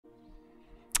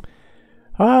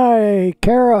Hi,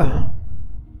 Kara.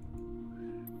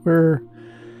 We're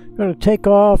going to take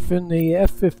off in the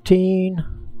F-15.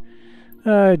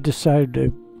 I decided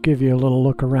to give you a little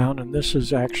look around, and this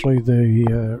is actually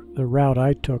the route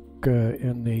I took back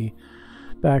in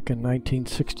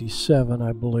 1967,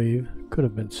 I believe. Could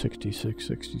have been 66,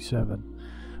 67. It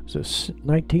was a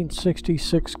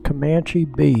 1966 Comanche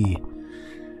B,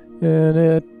 and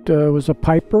it was a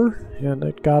Piper, and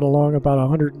it got along about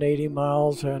 180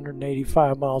 miles,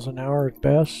 185 miles an hour at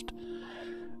best.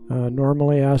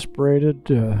 Normally aspirated,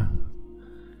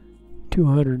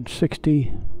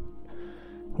 260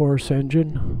 horse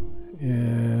engine,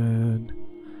 and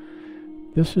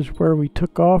this is where we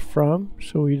took off from.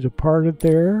 So we departed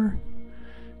there,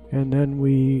 and then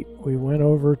we went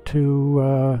over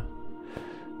to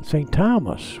St.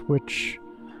 Thomas, which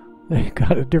they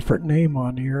got a different name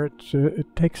on here.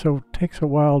 It takes a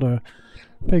while to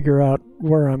figure out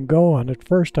where I'm going. At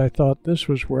first I thought this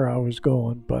was where I was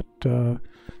going, but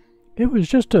it was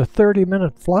just a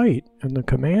 30-minute flight in the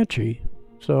Comanche.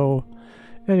 So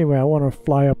anyway, I want to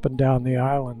fly up and down the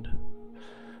island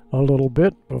a little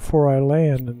bit before I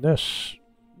land in this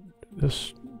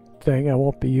thing. I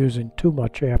won't be using too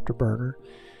much afterburner,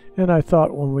 and I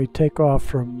thought when we take off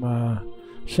from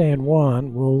San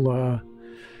Juan,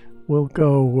 we'll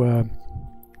go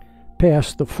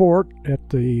past the fort at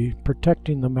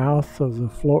protecting the mouth of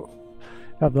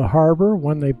the harbor.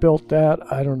 When they built that,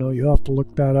 I don't know, you'll have to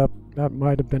look that up. That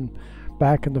might have been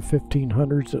back in the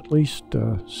 1500s, at least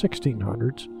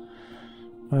 1600s.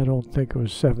 I don't think it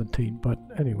was 17, but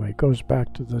anyway, it goes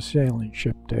back to the sailing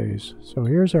ship days. So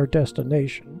here's our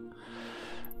destination,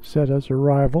 set as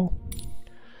arrival,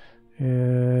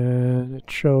 and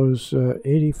it shows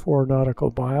 84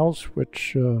 nautical miles,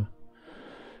 which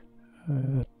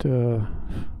at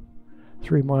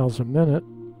 3 miles a minute,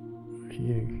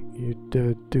 you'd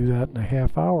do that in a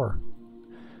half hour.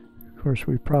 Of course,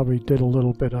 we probably did a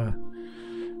little bit of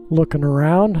looking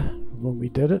around when we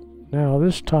did it. Now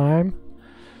this time,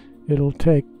 it'll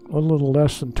take a little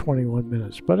less than 21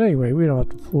 minutes. But anyway, we don't have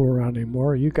to fool around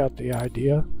anymore. You got the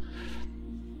idea.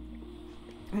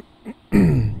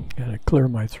 Gotta clear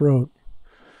my throat.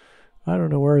 I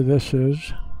don't know where this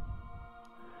is.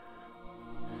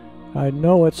 I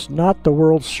know it's not the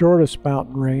world's shortest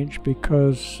mountain range,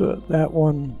 because that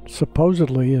one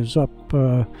supposedly is up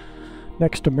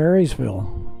next to Marysville,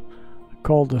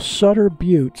 called the Sutter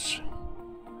Buttes,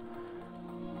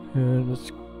 and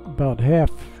it's about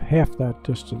half that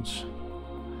distance.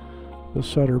 The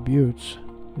Sutter Buttes.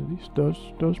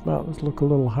 Those mountains look a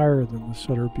little higher than the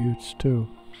Sutter Buttes too.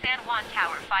 San Juan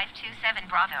Tower 527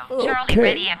 Bravo. Okay. Charlie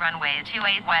ready at runway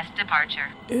 28 west departure.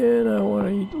 And I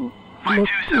want to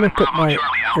look at my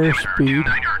airspeed.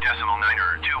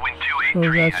 So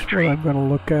that's what I'm going to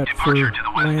look at for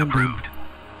landing.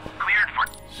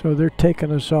 So they're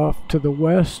taking us off to the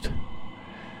west,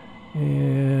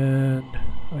 and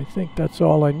I think that's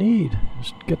all I need.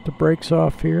 Just get the brakes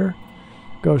off here,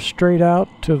 go straight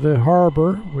out to the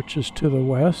harbor, which is to the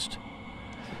west,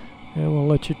 and we'll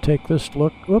let you take this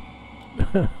look. Whoop.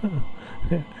 Gotta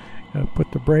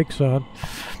put the brakes on.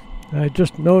 I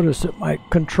just noticed that my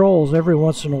controls, every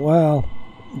once in a while,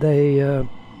 they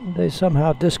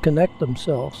somehow disconnect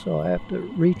themselves, so I have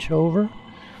to reach over,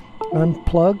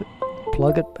 unplug,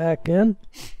 plug it back in.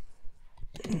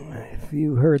 If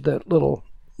you heard that little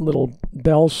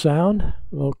bell sound,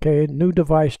 okay, new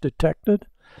device detected.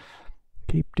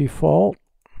 Keep default.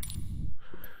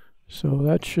 So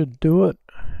that should do it.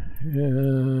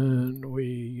 And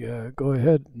we go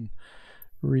ahead and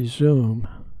resume.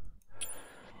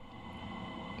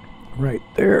 Right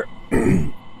there.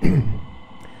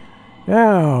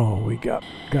 Now we got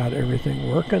everything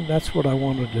working. That's what I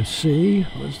wanted to see,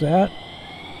 was that.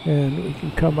 And we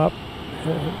can come up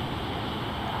and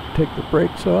take the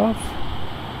brakes off,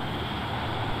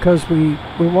 because we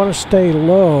want to stay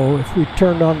low. If we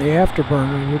turned on the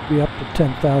afterburner, we'd be up to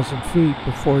 10,000 feet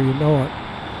before you know it.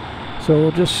 So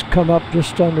we'll just come up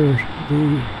just under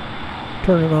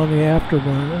turning on the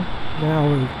afterburner. Now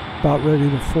we're about ready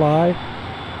to fly.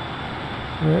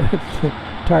 The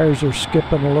tires are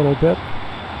skipping a little bit.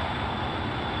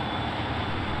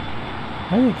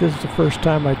 I think this is the first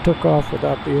time I took off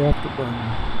without the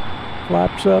afterburner.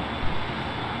 Flaps up,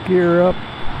 gear up.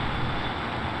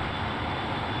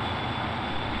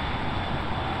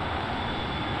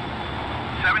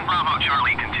 Bravo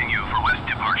Charlie, continue for west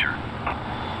departure.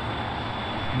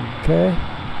 Okay.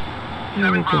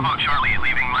 7 Bravo Charlie,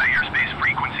 leaving my airspace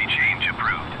frequency change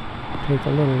approved. Take a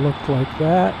little look like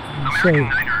that. American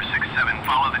 9067,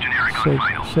 follow the generic on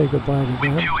final. Say goodbye to them.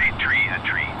 Wind 28 tree at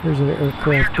tree. There's an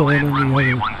aircraft going in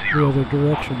the other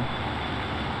direction.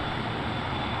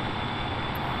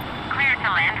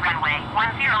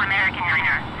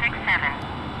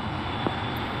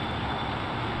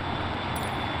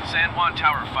 Juan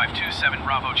Tower 527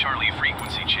 Bravo Charlie,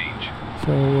 frequency change.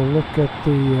 So we'll look at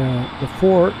the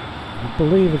fort. I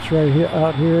believe it's right here,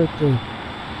 out here at the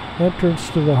entrance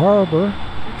to the harbor.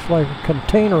 Looks like a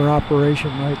container operation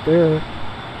right there.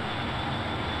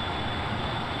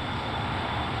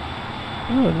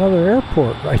 Oh, another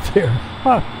airport right there.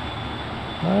 Huh.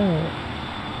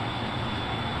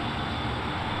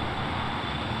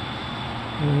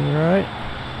 Alright.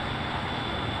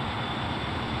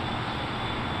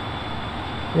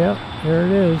 Yep, there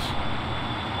it is.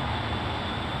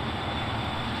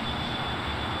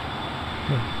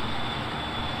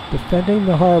 Defending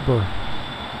the harbor.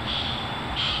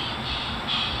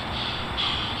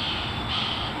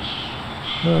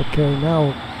 Okay,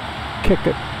 now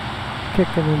kicking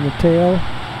in the tail.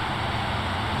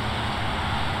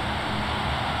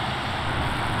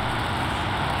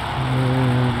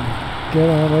 And get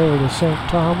on over to St.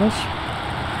 Thomas.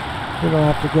 We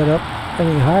don't have to get up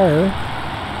any higher.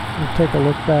 We'll take a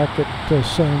look back at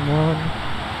San Juan.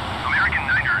 American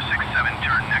Niner 67,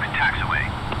 turn next taxiway.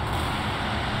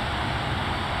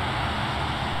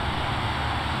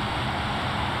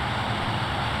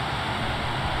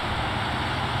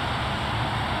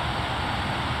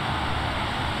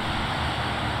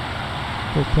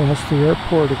 Go past the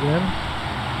airport again.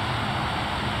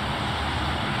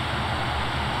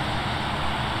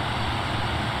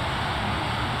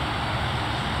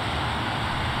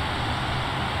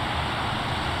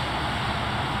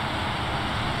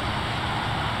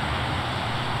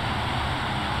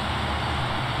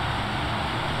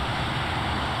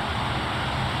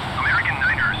 American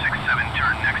Niner 67,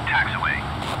 turn next taxiway.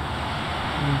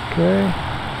 Okay.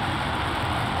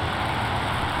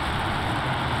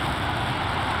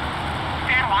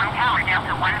 San Juan Tower,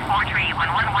 Delta 143,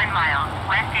 111 miles.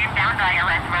 West inbound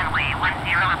ILS runway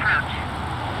 10 approach.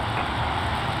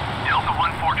 Delta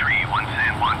 143, 1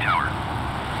 San Juan Tower.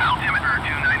 Altimeter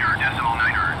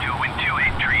 29er.9er, 2 wind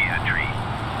 28 tree at tree.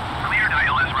 Cleared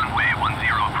ILS runway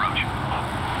 10 approach.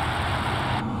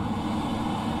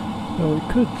 Now we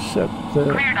could set the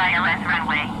Cleared ILS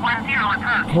runway 10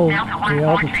 approach. hold, Delta the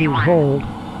altitude 1431. hold.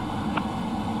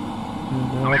 And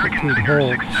the American altitude Niner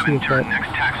hold. 67, See if turn that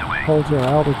next taxiway. holds our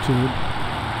altitude.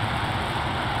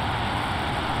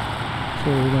 So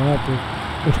we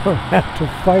don't have to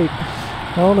fight.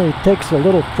 It only takes a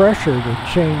little pressure to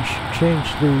change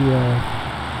the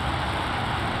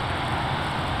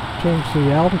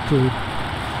altitude.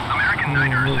 American And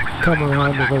Niner we'll 67, come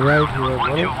around to contact the right ground here a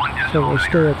little. 121 So we'll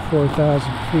stay 9er. at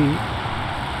 4,000 feet.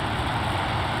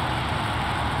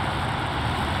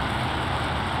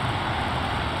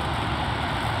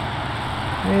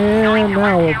 And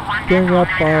now we'll bring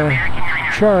up our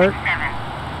chart.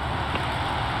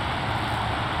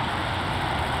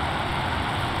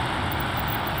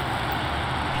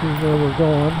 See where we're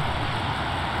going.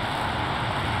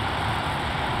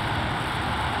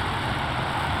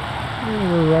 And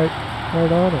we're right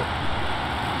on it.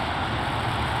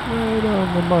 Right on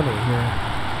the money here.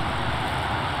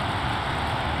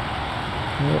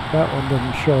 Well, that one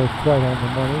didn't show quite on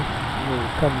the money.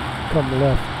 We'll come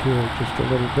left here just a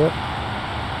little bit.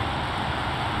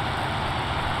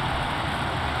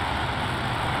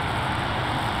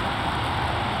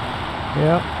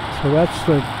 Yeah, so that's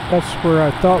where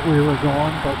I thought we were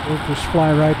going, but we'll just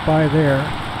fly right by there.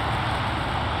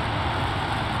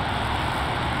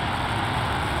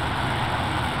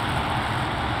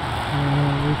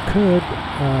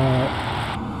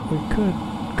 We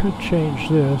could change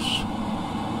this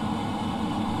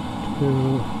to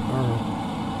our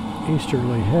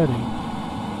easterly heading.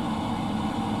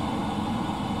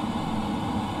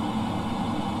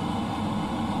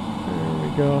 There we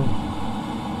go.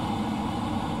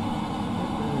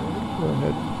 Go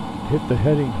ahead, hit the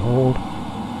heading hold.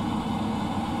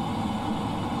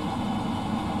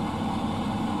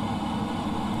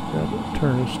 That'll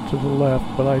turn us to the left,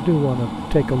 but I do want to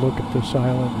take a look at this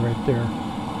island right there.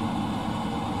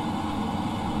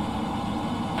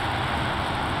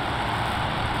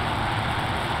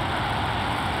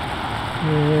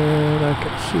 And I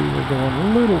can see we're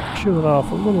going chewing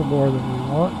off a little more than we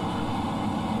want.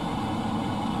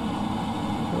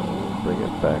 So bring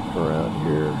it back around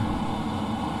here.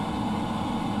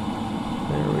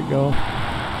 There we go.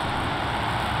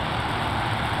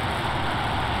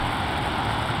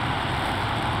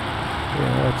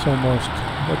 Yeah, that's almost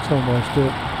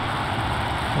it.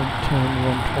 110,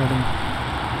 120.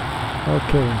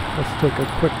 Okay, let's take a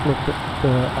quick look at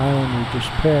the island we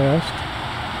just passed.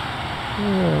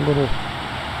 Yeah, a little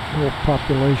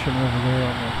population over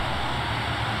there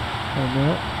on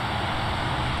that.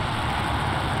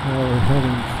 Now we're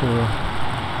heading for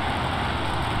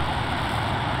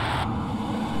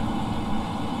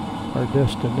our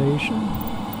destination.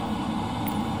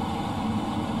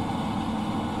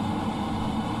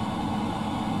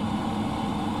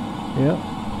 Yep.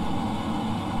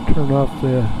 Turn off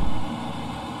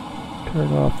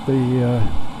the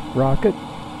rocket.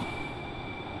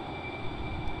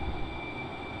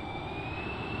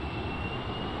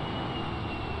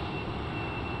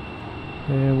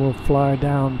 And we'll fly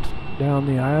down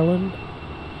the island.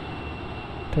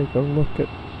 Take a look at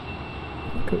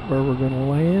where we're going to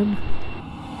land.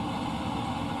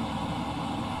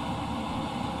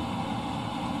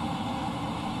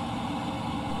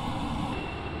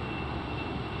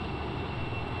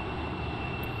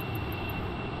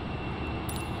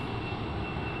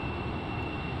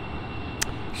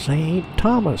 St.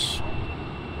 Thomas.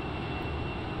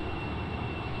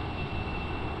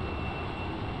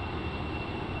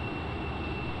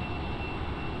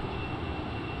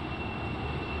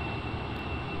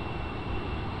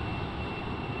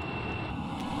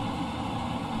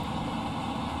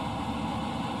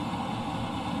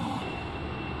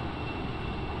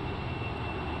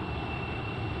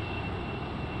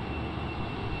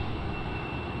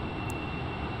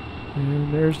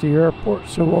 And there's the airport.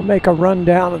 So we'll make a run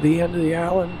down at the end of the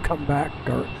island, come back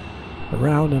or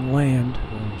around and land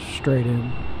straight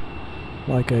in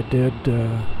like I did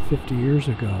 50 years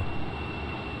ago.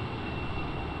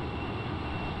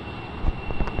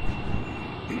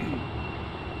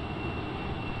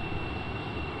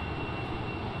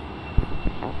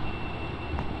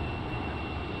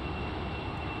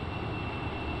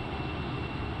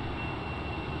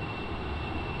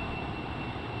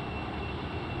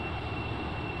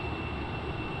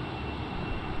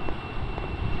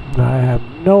 I have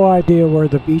no idea where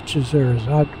the beaches are.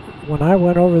 When I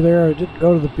went over there, I didn't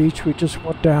go to the beach. We just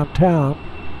went downtown.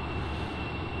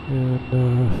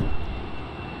 And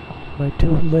my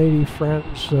two lady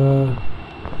friends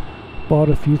bought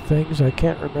a few things. I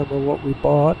can't remember what we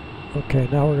bought. Okay,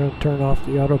 now we're going to turn off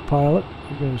the autopilot.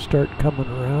 We're going to start coming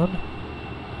around.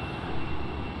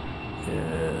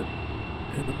 And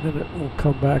in a minute, we'll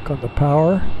come back on the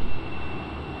power.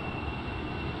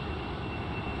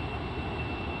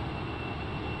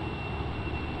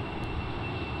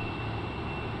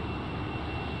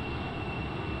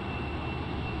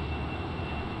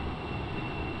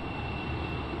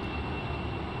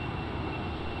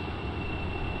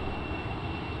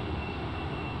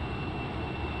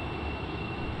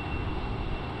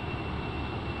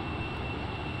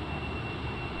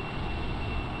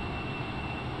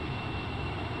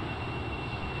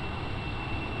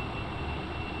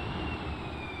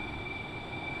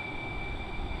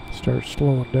 Start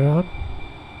slowing down.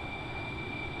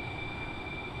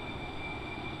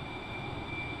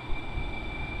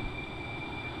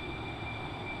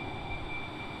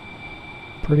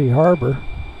 Pretty harbor.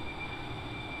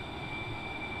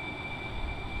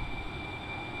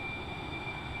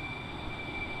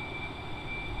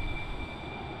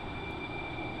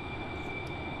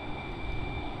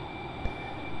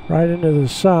 Right into the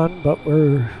sun, but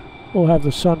we'll have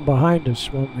the sun behind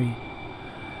us when we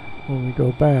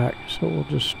go back, so we'll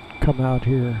just come out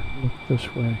here, look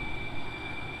this way,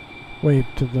 wave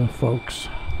to the folks.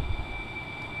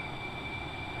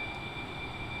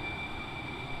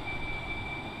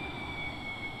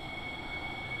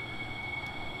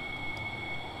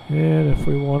 And if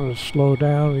we wanted to slow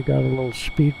down, we got a little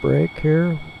speed brake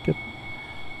here.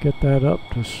 Get that up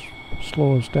to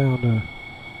slow us down to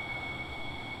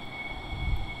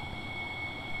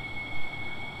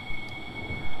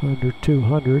under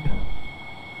 200.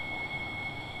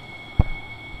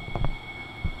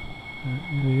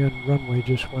 The end runway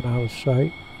just went out of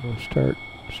sight. We'll start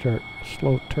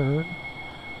slow turn.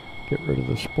 Get rid of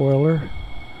the spoiler.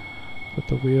 Put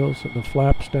the wheels and the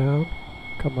flaps down.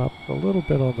 Come up a little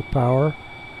bit on the power.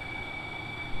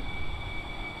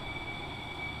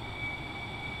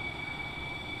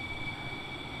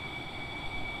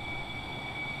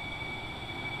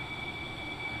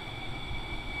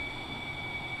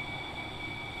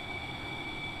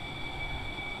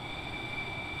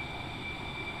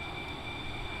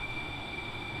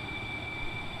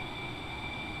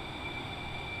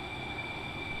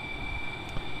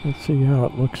 Let's see how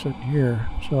it looks in here.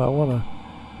 So I want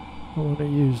to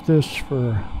use this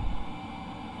for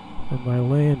my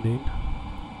landing.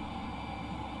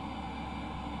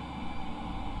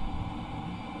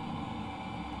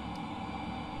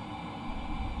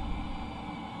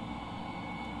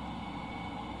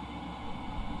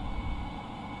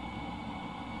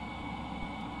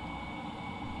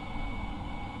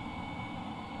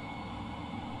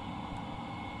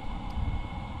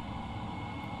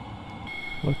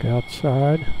 Look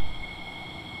outside.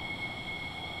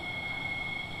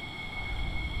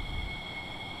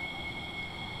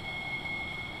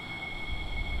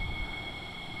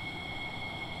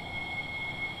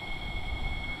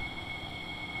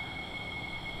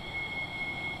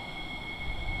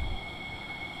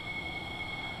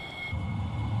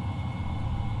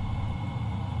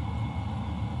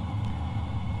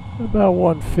 About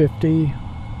 150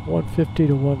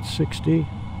 to 160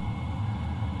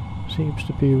 seems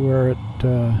to be where it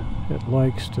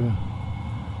likes to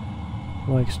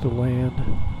land.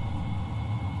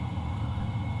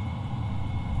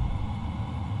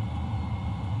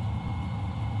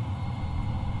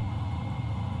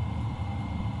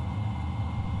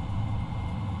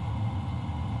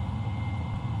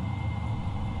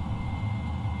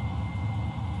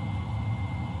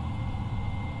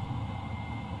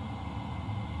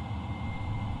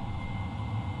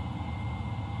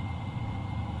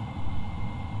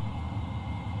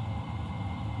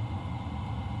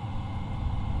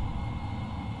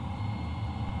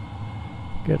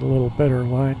 Get a little better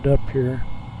lined up here.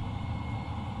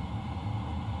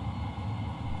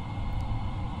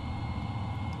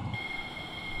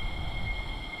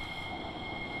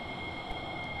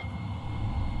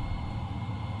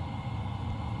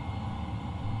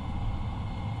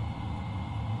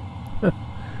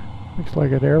 Looks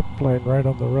like an airplane right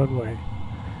on the runway.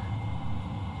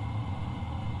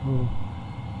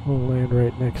 We'll land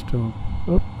right next to him.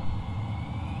 Oop.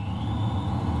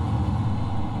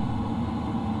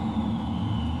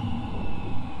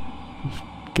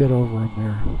 Get over him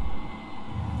there.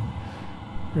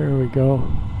 There we go.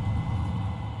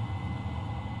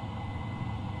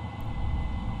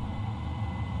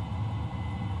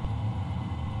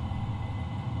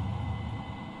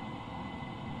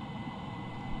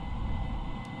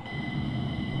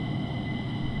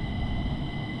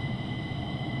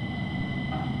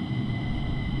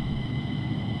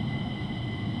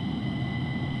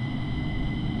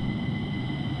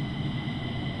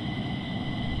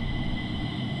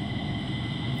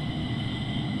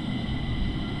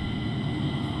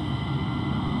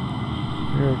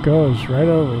 There it goes, right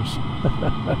over us.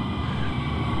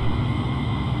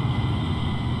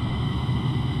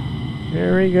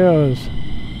 There he goes.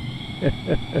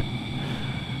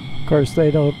 Of course, they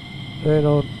don't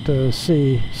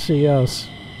see us.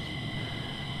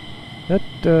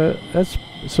 That's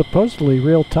supposedly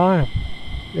real time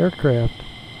aircraft.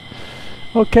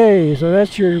 Okay, so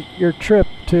that's your trip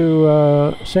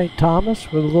to St.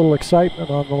 Thomas with a little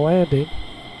excitement on the landing.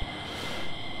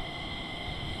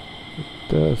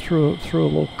 Threw a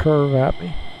little curve at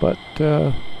me, but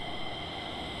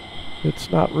it's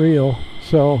not real,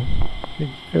 so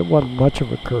it wasn't much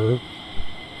of a curve.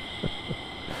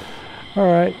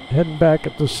 Alright, heading back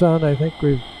at the sun. I think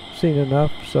we've seen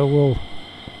enough, so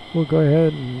we'll go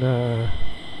ahead and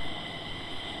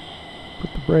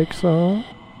put the brakes on,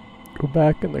 go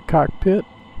back in the cockpit.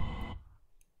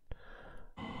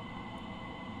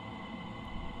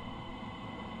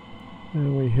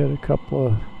 And we hit a couple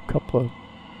of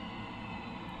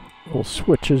little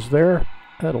switches there.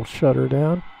 That'll shut her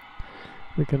down.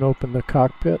 We can open the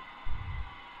cockpit.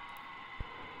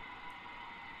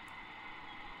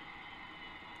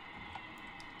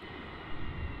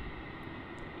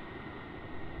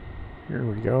 Here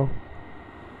we go.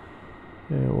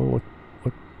 And we'll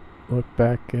look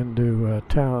back into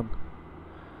town.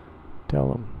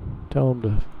 Tell them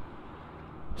to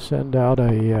send out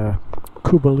a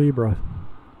Cuba Libre.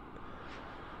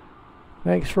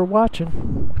 Thanks for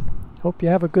watching. Hope you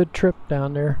have a good trip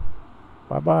down there.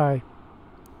 Bye-bye.